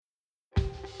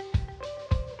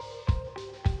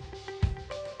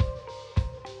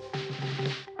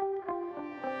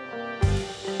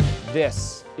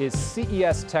This is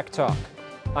CES Tech Talk.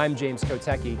 I'm James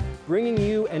Kotecki, bringing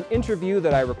you an interview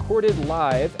that I recorded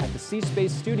live at the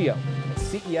C-Space studio at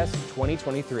CES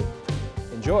 2023.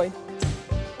 Enjoy.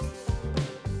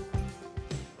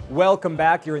 Welcome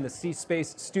back. You're in the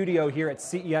C-Space studio here at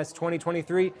CES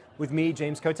 2023 with me,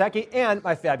 James Kotecki, and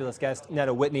my fabulous guest,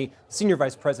 Neda Whitney, Senior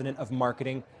Vice President of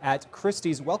Marketing at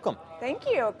Christie's. Welcome. Thank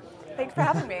you. Thanks for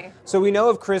having me. So we know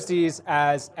of Christie's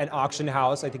as an auction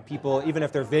house. I think people, even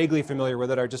if they're vaguely familiar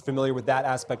with it, are just familiar with that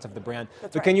aspect of the brand.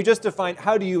 That's but right. Can you just define,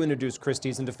 how do you introduce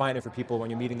Christie's and define it for people when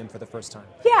you're meeting them for the first time?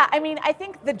 Yeah, I mean, I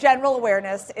think the general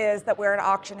awareness is that we're an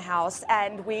auction house,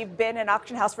 and we've been an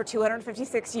auction house for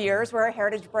 256 years. We're a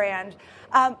heritage brand.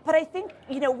 But I think,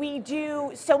 we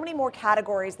do so many more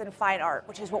categories than fine art,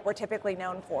 which is what we're typically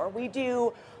known for. We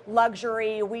do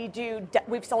luxury,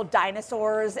 we've sold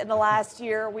dinosaurs in the last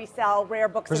year, we sell rare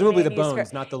books. Presumably the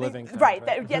bones, not the living kind, right?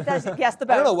 Right? Yes, the bones.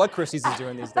 I don't know what Christie's is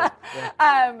doing these days.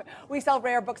 Yeah. We sell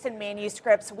rare books and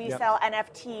manuscripts, we sell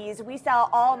NFTs, we sell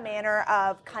all manner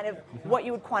of kind of what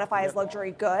you would quantify as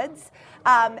luxury goods.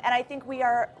 And I think we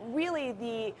are really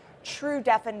the true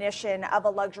definition of a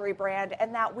luxury brand,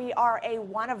 and that we are a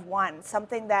one of one,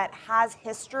 something that has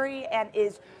history and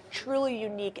is truly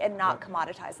unique and not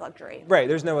commoditized luxury. Right,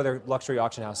 there's no other luxury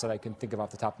auction house that I can think of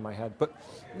off the top of my head. But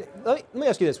let me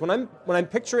ask you this, when I'm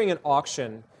picturing an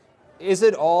auction, is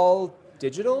it all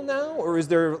digital now, or is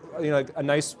there a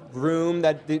nice room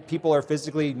that the people are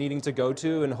physically needing to go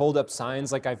to and hold up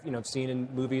signs like I've seen in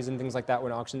movies and things like that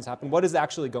when auctions happen? What is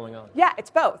actually going on? Yeah, it's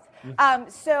both.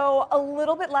 So a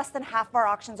little bit less than half of our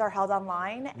auctions are held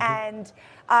online, and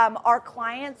our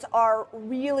clients are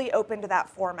really open to that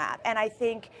format. And I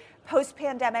think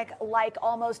post-pandemic, like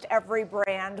almost every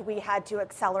brand, we had to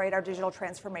accelerate our digital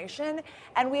transformation.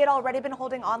 And we had already been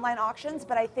holding online auctions,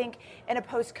 but I think in a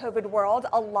post-COVID world,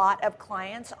 a lot of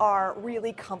clients are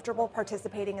really comfortable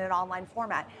participating in an online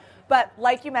format. But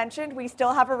like you mentioned, we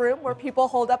still have a room where people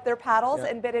hold up their paddles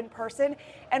and bid in person.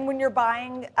 And when you're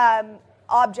buying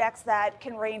objects that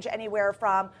can range anywhere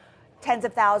from tens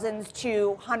of thousands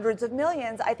to hundreds of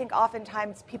millions, I think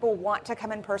oftentimes people want to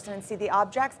come in person and see the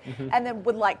objects and then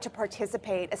would like to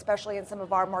participate, especially in some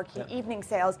of our marquee evening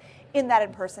sales, in that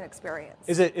in-person experience.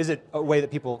 Is it a way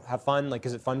that people have fun? Like,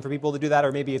 is it fun for people to do that?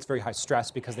 Or maybe it's very high stress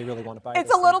because they really want to buy it?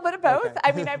 It's a little bit of both. Okay.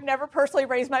 I mean, I've never personally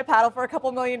raised my paddle for a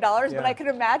couple $1 million, but I can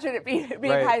imagine it being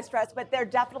high stress. But there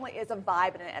definitely is a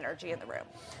vibe and an energy in the room.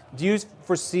 Do you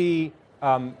foresee,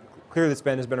 clearly this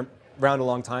band has been around a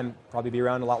long time, probably be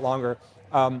around a lot longer,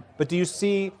 but do you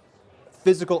see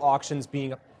physical auctions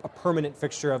being a permanent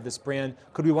fixture of this brand?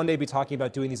 Could we one day be talking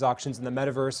about doing these auctions in the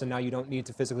metaverse, and now you don't need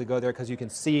to physically go there because you can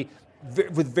see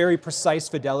with very precise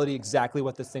fidelity exactly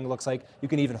what this thing looks like? You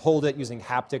can even hold it using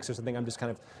haptics or something. I'm just kind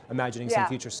of imagining some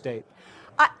future state.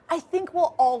 I think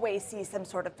we'll always see some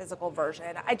sort of physical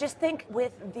version. I just think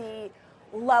with the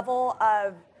level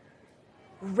of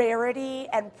rarity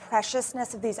and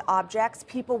preciousness of these objects,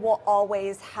 people will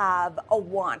always have a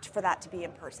want for that to be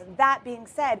in person. That being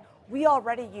said, we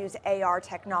already use AR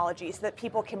technology so that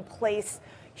people can place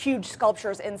huge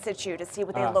sculptures in situ to see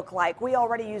what they look like. We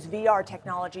already use VR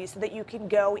technology so that you can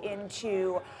go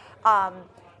into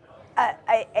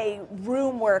a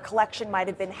room where a collection might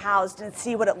have been housed and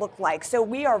see what it looked like. So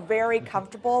we are very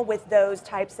comfortable with those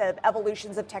types of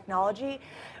evolutions of technology.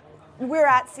 We're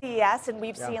at CES and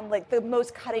we've seen like the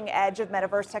most cutting edge of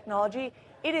metaverse technology.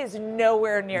 It is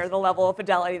nowhere near the level of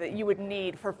fidelity that you would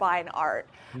need for fine art.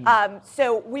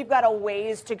 So we've got a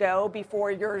ways to go before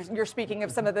you're speaking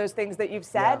of some of those things that you've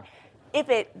said. If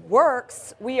it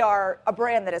works, we are a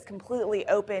brand that is completely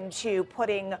open to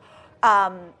putting,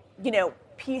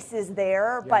 pieces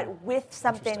there, but with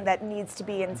something that needs to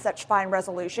be in such fine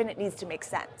resolution, it needs to make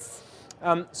sense.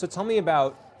 So tell me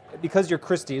about, because you're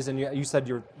Christie's and you said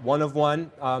you're one of one,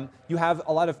 you have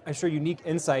a lot of, I'm sure, unique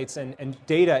insights and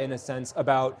data in a sense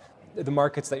about the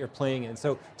markets that you're playing in.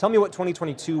 So tell me what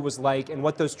 2022 was like and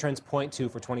what those trends point to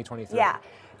for 2023. Yeah,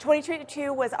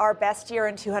 2022 was our best year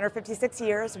in 256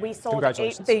 years. We sold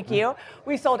Congratulations. Thank you.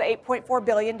 We sold $8.4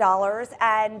 billion,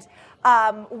 and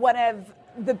one of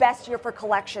the best year for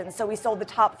collections. So we sold the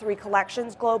top 3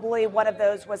 collections globally. One of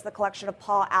those was the collection of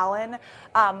Paul Allen,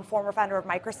 former founder of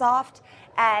Microsoft.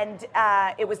 And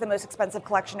it was the most expensive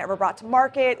collection ever brought to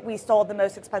market. We sold the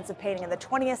most expensive painting in the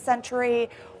 20th century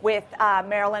with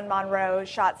Marilyn Monroe's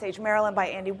Shot Sage Marilyn by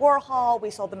Andy Warhol. We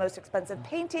sold the most expensive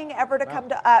painting ever to come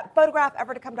to, photograph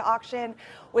ever to come to auction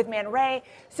with Man Ray.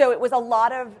 So it was a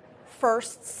lot of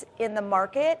firsts in the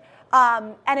market.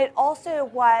 And it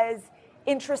also was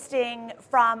interesting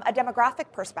from a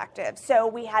demographic perspective. So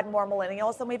we had more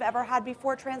millennials than we've ever had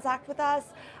before transact with us.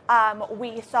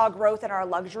 We saw growth in our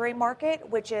luxury market,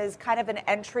 which is kind of an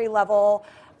entry-level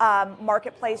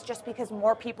marketplace, just because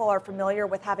more people are familiar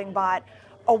with having bought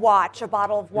a watch, a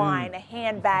bottle of wine, a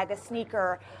handbag, a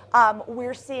sneaker.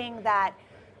 We're seeing that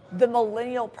the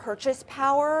millennial purchase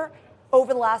power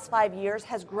over the last 5 years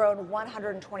has grown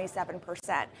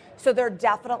 127%. So they're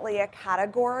definitely a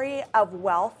category of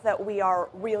wealth that we are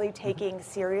really taking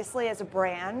seriously as a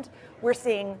brand. We're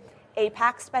seeing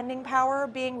APAC spending power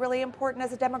being really important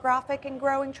as a demographic and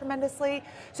growing tremendously.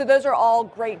 So those are all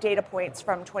great data points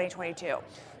from 2022.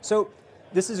 So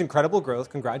this is incredible growth,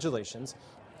 congratulations.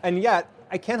 And yet,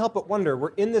 I can't help but wonder,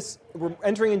 we're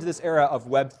entering into this era of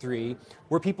Web3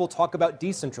 where people talk about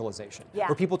decentralization,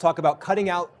 where people talk about cutting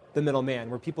out the middleman,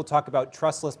 where people talk about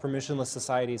trustless, permissionless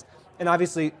societies. And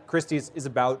obviously, Christie's is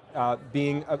about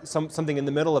being something in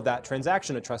the middle of that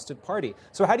transaction, a trusted party.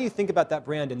 So how do you think about that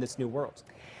brand in this new world?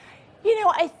 You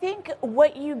know, I think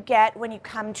what you get when you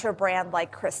come to a brand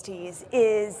like Christie's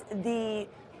is the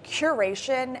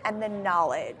curation and the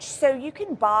knowledge. So you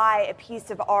can buy a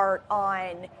piece of art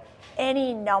on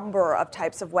any number of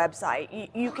types of website.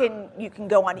 You can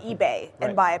go on eBay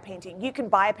and buy a painting. You can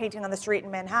buy a painting on the street in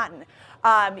Manhattan.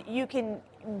 You can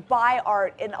buy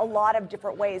art in a lot of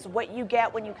different ways. What you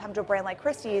get when you come to a brand like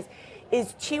Christie's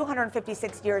is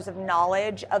 256 years of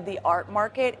knowledge of the art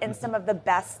market and some of the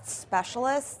best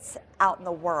specialists out in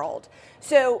the world.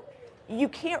 So you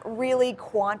can't really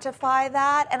quantify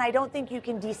that, and I don't think you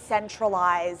can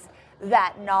decentralize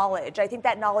that knowledge. I think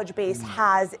that knowledge base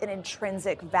has an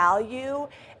intrinsic value,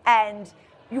 and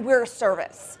we're a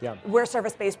service. We're a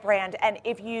service-based brand, and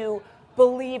if you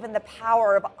believe in the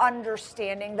power of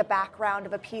understanding the background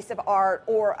of a piece of art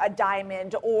or a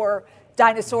diamond or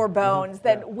dinosaur bones,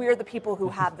 then we're the people who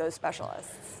have those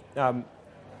specialists.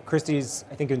 Christie's,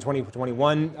 I think in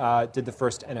 2021, did the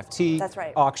first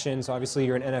NFT auction, so obviously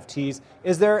you're in NFTs.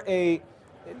 Is there a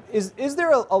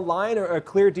line or a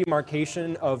clear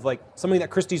demarcation of like something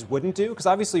that Christie's wouldn't do? Because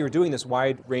obviously you're doing this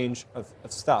wide range of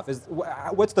stuff.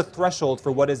 What's the threshold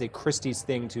for what is a Christie's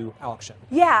thing to auction?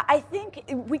 Yeah, I think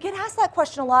we get asked that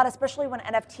question a lot, especially when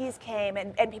NFTs came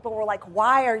and people were like,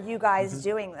 why are you guys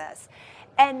doing this?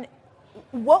 And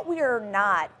what we are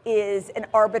not is an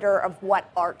arbiter of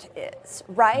what art is,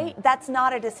 right? That's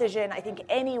not a decision I think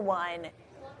anyone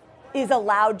is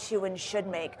allowed to and should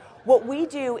make. What we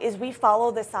do is we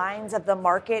follow the signs of the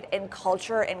market and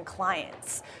culture and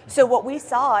clients. So what we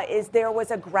saw is there was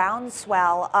a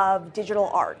groundswell of digital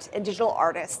art and digital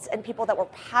artists and people that were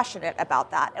passionate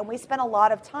about that. And we spent a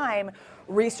lot of time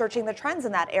researching the trends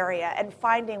in that area and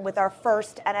finding with our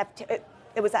first NFT,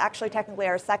 it was actually technically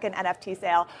our second NFT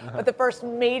sale, but the first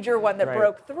major one that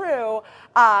broke through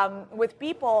with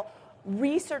people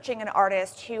researching an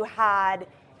artist who had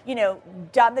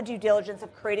done the due diligence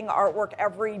of creating artwork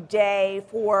every day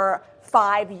for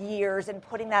 5 years and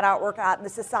putting that artwork out in the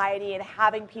society and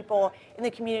having people in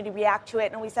the community react to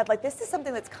it. And we said, like, this is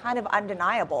something that's kind of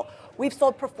undeniable. We've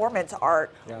sold performance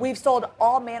art. We've sold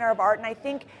all manner of art. And I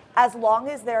think as long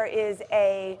as there is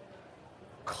a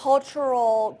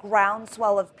cultural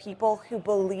groundswell of people who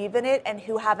believe in it and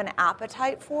who have an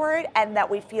appetite for it and that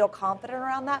we feel confident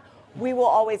around that, we will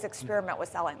always experiment with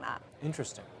selling that.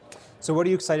 Interesting. So what are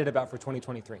you excited about for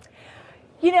 2023?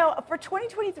 You know, for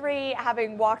 2023,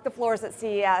 having walked the floors at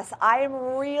CES, I am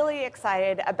really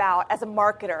excited about, as a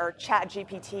marketer,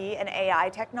 ChatGPT and AI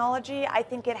technology. I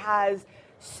think it has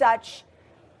such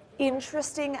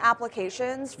interesting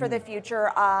applications for the future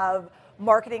of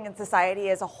marketing and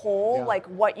society as a whole. Like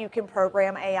what you can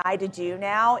program AI to do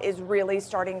now is really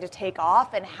starting to take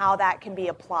off, and how that can be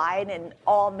applied in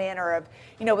all manner of,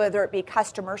 whether it be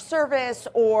customer service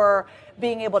or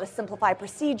being able to simplify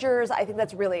procedures. I think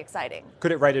that's really exciting.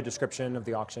 Could it write a description of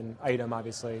the auction item,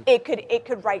 obviously? It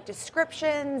could write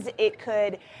descriptions. It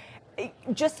could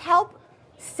just help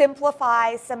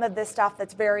simplify some of the stuff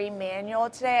that's very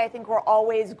manual today. I think we're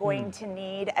always going to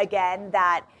need, again,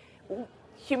 that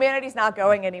humanity's not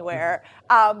going anywhere,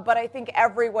 but I think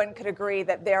everyone could agree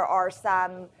that there are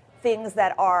some things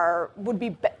that would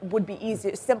be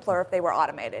easier, simpler if they were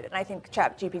automated, and I think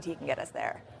ChatGPT can get us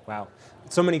there. Wow,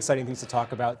 so many exciting things to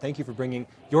talk about. Thank you for bringing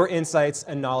your insights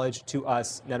and knowledge to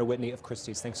us, Neda Whitney of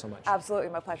Christie's. Thanks so much. Absolutely,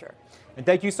 my pleasure. And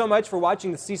thank you so much for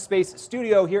watching the C-Space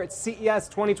studio here at CES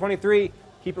 2023.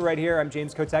 Keep it right here. I'm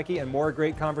James Kotecki, and more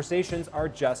great conversations are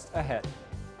just ahead.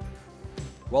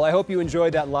 Well, I hope you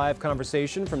enjoyed that live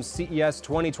conversation from CES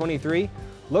 2023.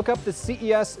 Look up the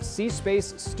CES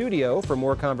C-Space studio for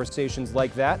more conversations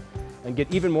like that, and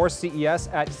get even more CES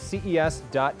at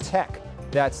ces.tech.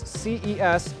 That's ces.tech.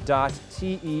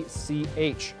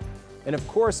 And of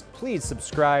course, please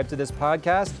subscribe to this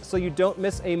podcast so you don't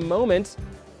miss a moment.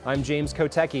 I'm James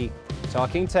Kotecki,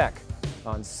 talking tech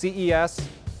on CES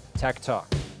Tech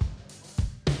Talk.